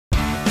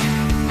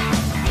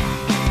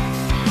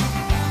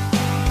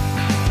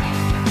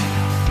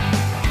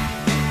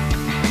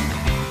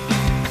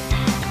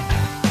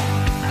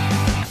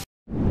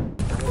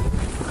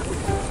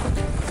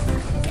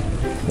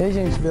E aí,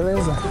 gente,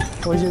 beleza?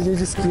 Hoje é dia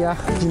de esquiar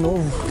de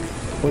novo.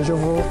 Hoje eu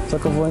vou, só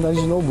que eu vou andar de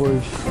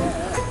snowboard,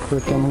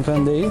 porque eu nunca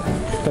andei,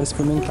 quero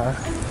experimentar.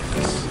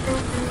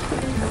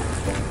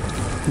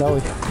 Dá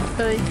oi.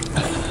 Oi.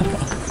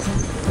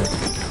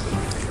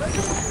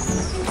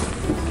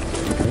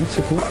 Gente,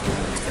 aqui.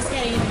 Vocês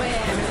querem ir no banheiro?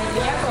 E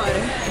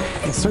agora?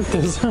 Com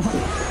certeza.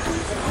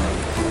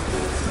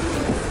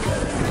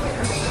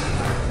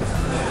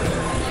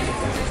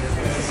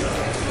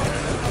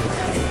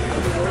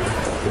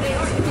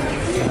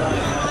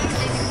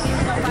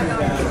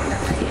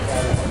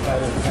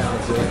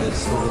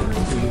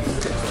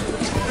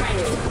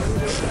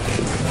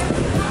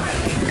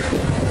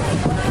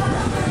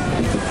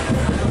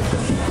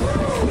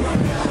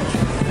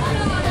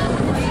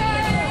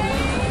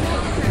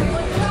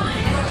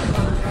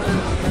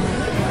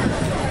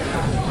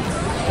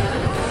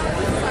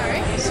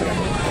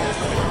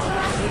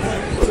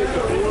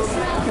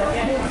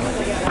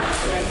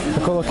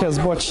 Eu coloquei as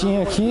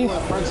botinhas aqui.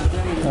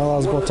 Olha lá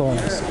as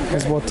botonas.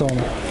 As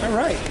botonas. All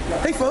right.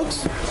 Hey,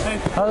 folks.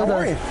 How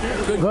are you?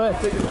 Good.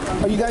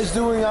 Are you guys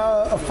doing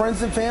a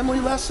friends and family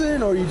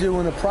lesson, or are you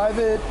doing a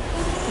private?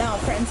 No,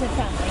 friends and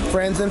family.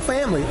 Friends and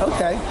family.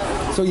 Okay.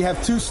 So you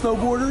have two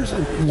snowboarders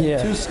and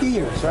two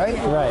skiers, right?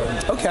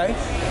 Right. Okay.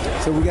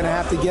 So we're gonna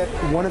have to get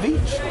one of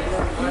each,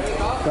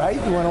 right?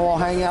 You want to all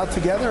hang out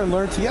together and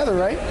learn together,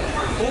 right?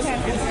 Okay.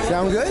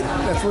 Sound good?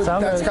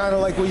 That's kind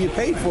of like what you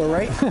paid for,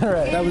 right?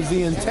 Right. That was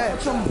the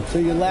intent. So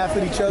you laugh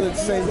at each other at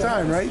the same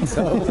time, right?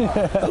 So,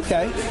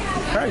 okay.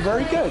 All right,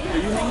 very good.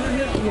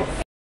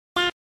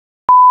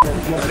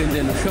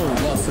 Aprender no chão,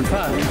 gosto de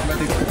surfar, a gente vai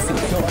ter que descer no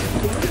chão.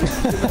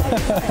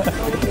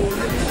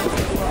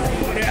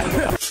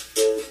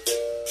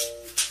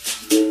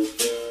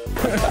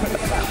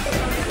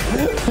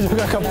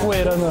 Jogar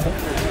capoeira, não.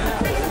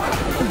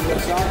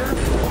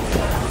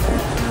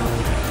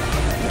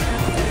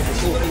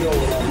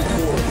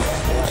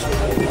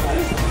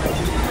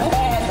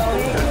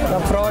 Tá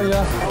pro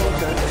já.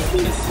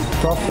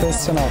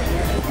 Profissional.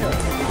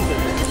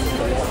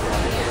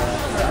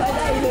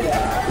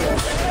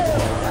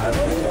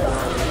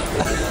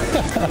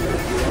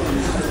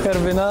 Quero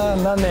ver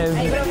na neve.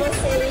 Aí pra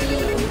você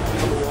ir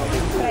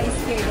pra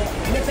esquerda,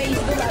 depende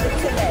do lado que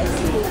você desce.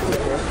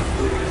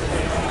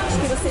 Acho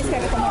que você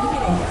escreve com a mão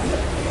direita.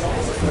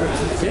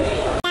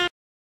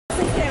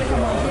 Você escreve com a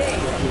mão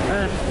direita?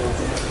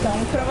 Então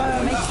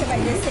provavelmente você vai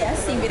descer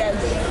assim,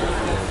 viradinho,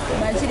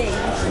 na direita.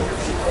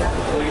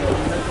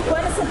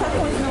 Quando você tá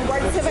com o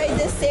snowboard, você vai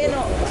descer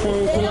Com o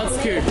lado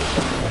esquerdo,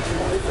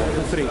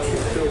 na frente.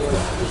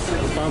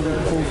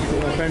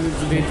 Com a perna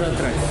de dentro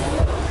atrás.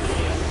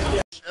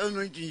 Eu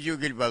não entendi o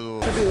que ele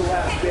falou.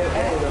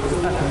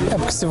 É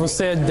porque se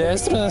você é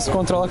destro, né, você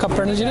controla com a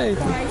perna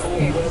direita.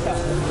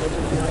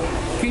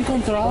 Quem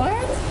controla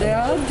é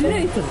a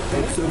direita.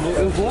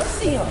 Eu vou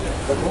assim, ó.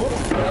 Eu vou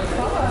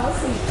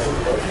assim.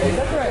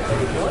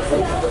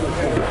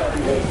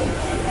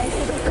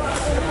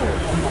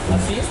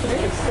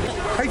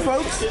 Hey,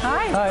 folks.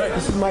 Hi.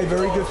 This is my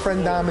very good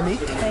friend Dominique.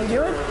 Thank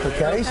you.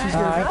 Okay, she's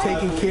going to be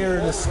taking care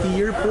of the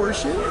skier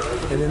portion,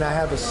 and then I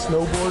have a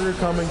snowboarder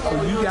coming for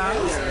you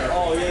guys.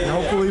 And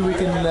hopefully we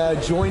can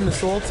join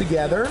this all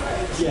together,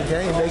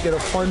 okay, and make it a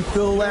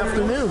fun-filled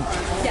afternoon.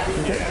 Yeah.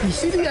 Okay. You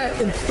see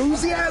the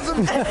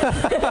enthusiasm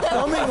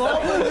coming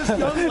over this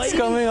young lady? It's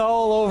coming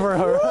all over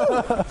her.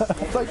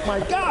 It's like, my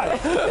God,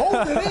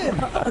 hold it in.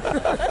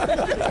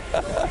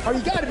 Oh,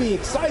 you got to be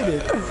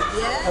excited.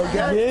 Yeah.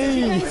 Okay.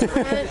 Yay!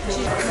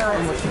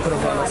 Vamos aqui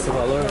provar nosso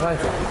valor, vai.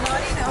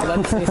 Dá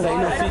licença aí,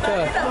 não fica...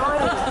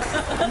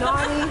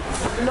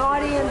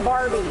 Naughty and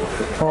Barbie.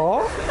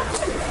 Ó,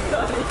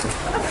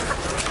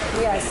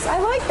 Yes, I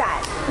like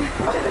that.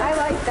 I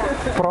like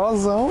that.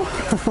 prozão.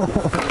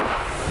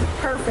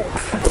 Perfect.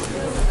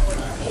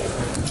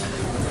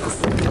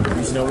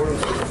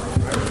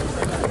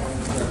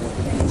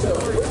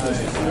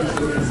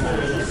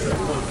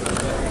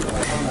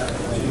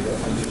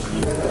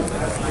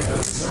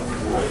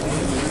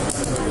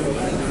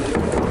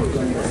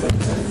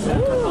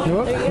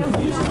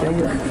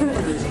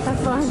 Have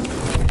fun.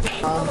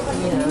 I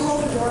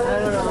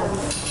don't know.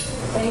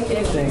 Thank you.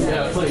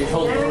 Yeah, please,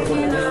 hold the door.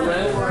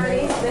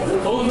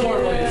 Hold the door,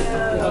 please.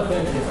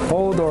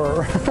 Hold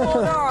door.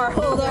 Hold on,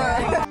 hold on.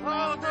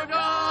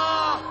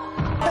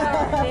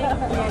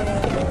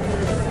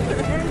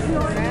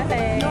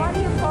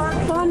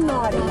 Fun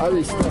naughty. I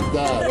respect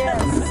that.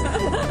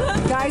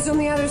 Yes. Guys on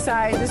the other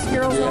side. This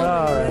girl's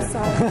on this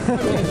side.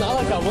 It's not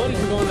like I wanted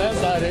to go on that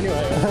side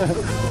anyway.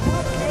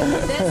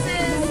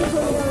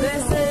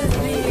 This is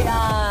the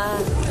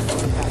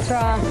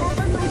Try.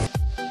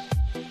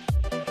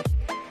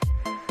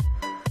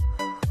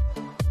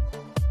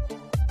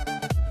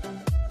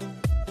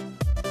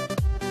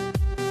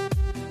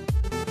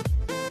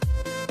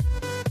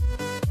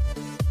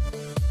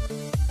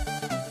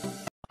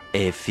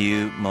 A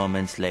few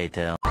moments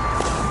later.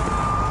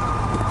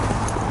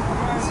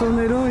 Sou o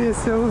Neru e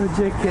esse é o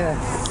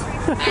Jackass.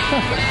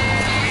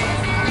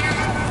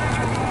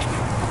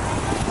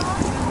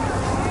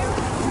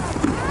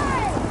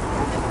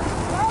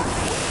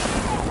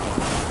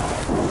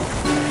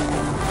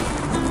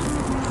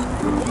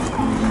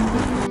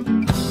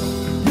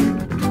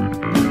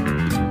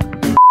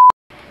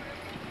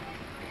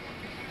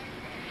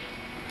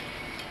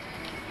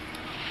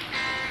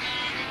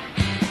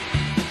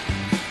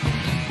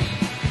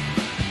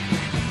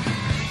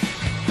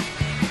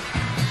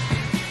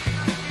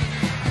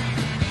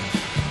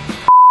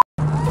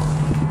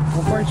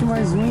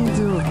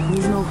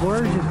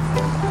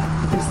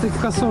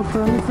 ficar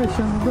soltando e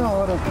fechando da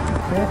hora,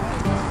 né?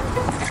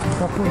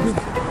 Pra poder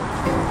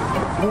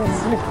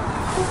descer.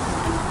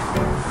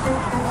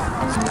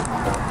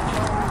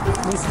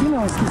 Esse aqui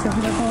não, esse aqui você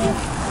fica com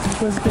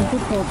coisa o tempo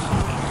todo.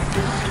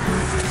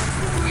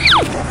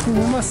 E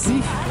mesmo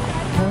assim,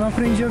 eu não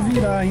aprendi a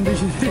virar ainda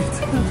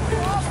direito.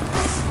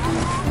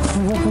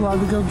 Não vou pro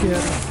lado que eu quero.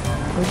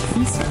 É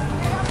difícil.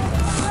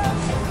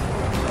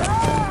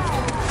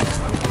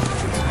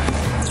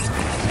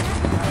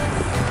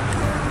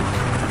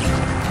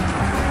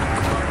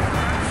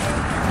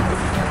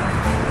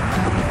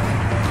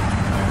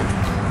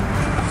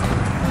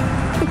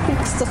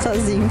 Estou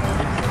sozinho.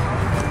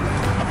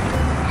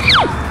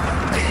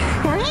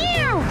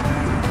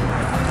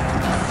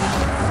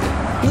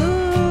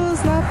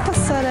 Luz na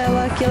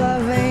passarela que lá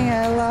vem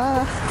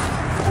ela.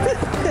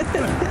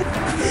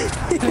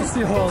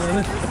 Esse rola,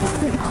 né?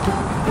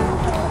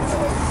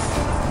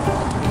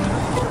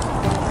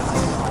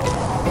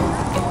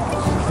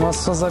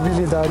 Mostra suas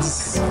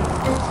habilidades.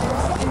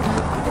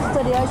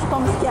 Tutorial de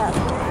como esquiar.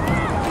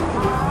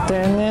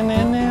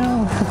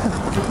 Não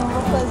Não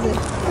vou fazer.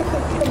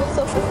 Eu não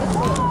sou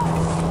professora.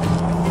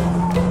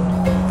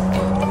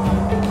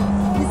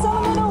 Lição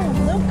número 1,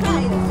 não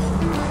caia.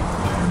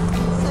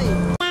 Isso aí.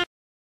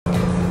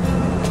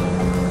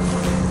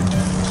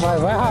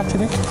 Vai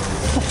rápido, hein?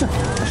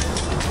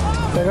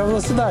 Pega a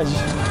velocidade.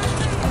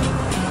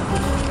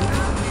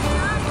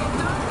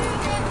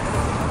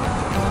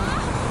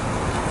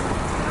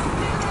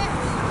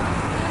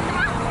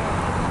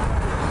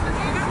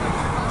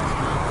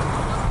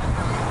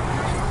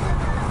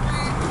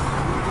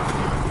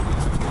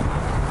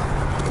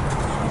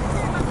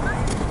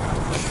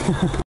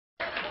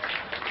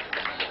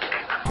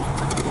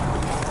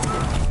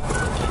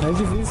 É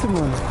difícil,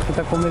 mano. Quem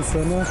tá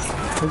começando é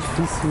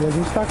difícil. E a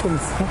gente tá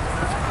começando.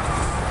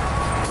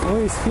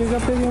 O esqui eu já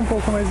peguei um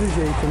pouco mais do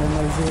jeito, né?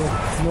 Mas o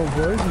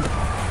snowboard,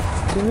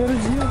 primeiro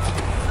dia,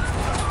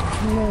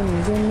 não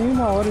deu nem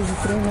uma hora de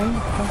treino ainda.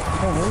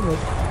 Tá horror, velho.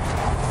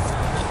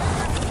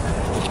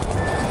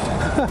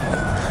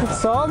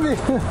 Sobe!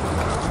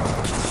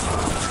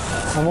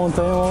 A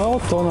montanha é uma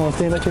autônoma,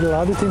 tem daquele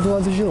lado e tem do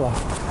lado de lá.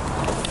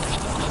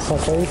 Só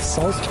que aí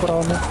só os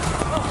pró, né?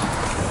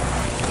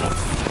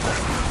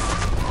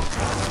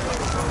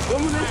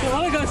 Vamos nessa, é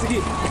legal isso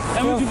aqui.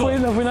 É muito bom.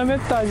 Eu fui na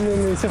metade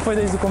dele. Você foi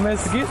desde o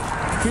começo aqui?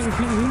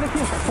 Vindo aqui.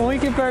 Ruim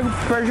que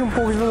perde um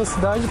pouco de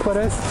velocidade,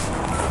 parece.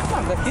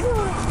 Ah, daqui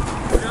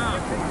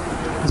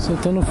não.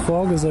 Soltando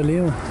fogos ali,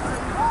 ó.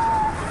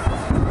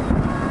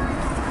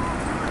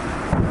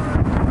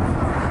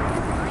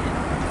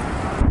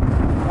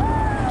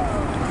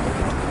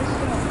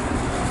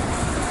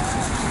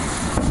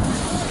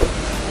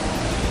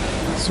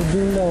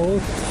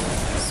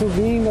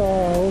 Subindo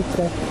a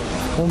outra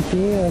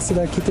rampinha, essa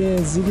daqui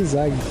tem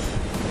zigue-zague.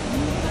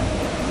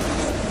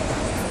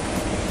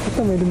 Olha o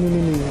tamanho do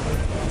menininho.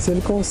 Se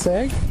ele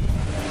consegue,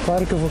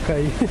 claro que eu vou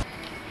cair.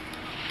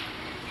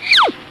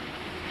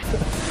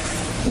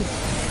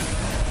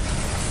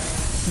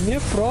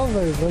 Minha prova,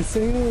 velho, vai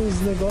ser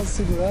os negócios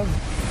segurados.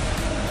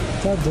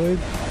 Tá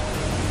doido.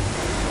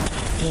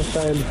 Não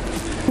tá ele.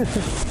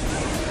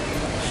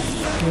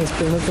 Minhas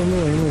pernas estão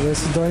doendo, velho.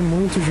 Isso dói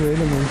muito o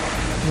joelho, mano.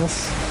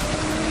 Nossa.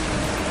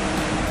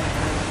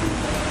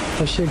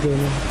 Tá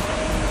chegando.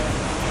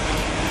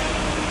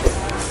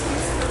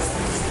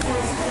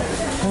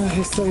 Ah,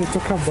 isso aí, eu tô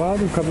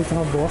acabado, o cabelo tá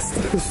uma bosta,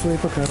 eu suei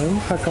pra caramba,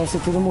 a calça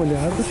toda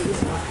molhada.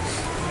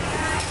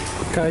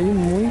 Caí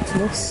muito,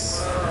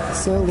 nossa,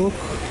 isso é louco.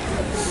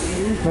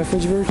 Mas foi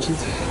divertido.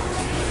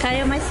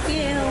 Caiu mais que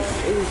eu.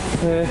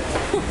 É,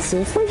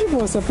 você foi de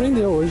boa, você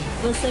aprendeu hoje.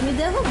 Você me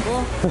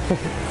derrubou.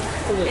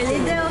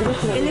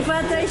 Ele foi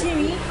atrás de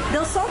mim,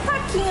 deu só um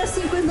taquinho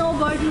assim com o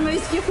snowboard no meu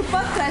esqui e fui pra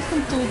trás com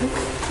tudo.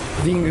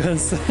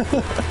 Vingança.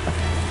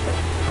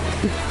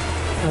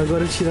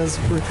 Agora eu tirar essa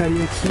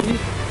porcaria aqui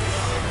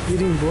e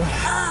ir embora.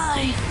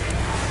 Ai.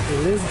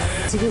 Beleza?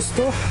 Se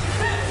gostou,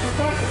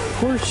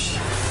 curte.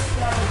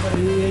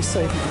 E é isso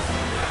aí.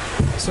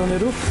 Sou o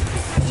Neru.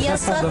 E a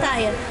sua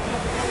taia?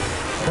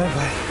 Bye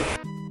bye.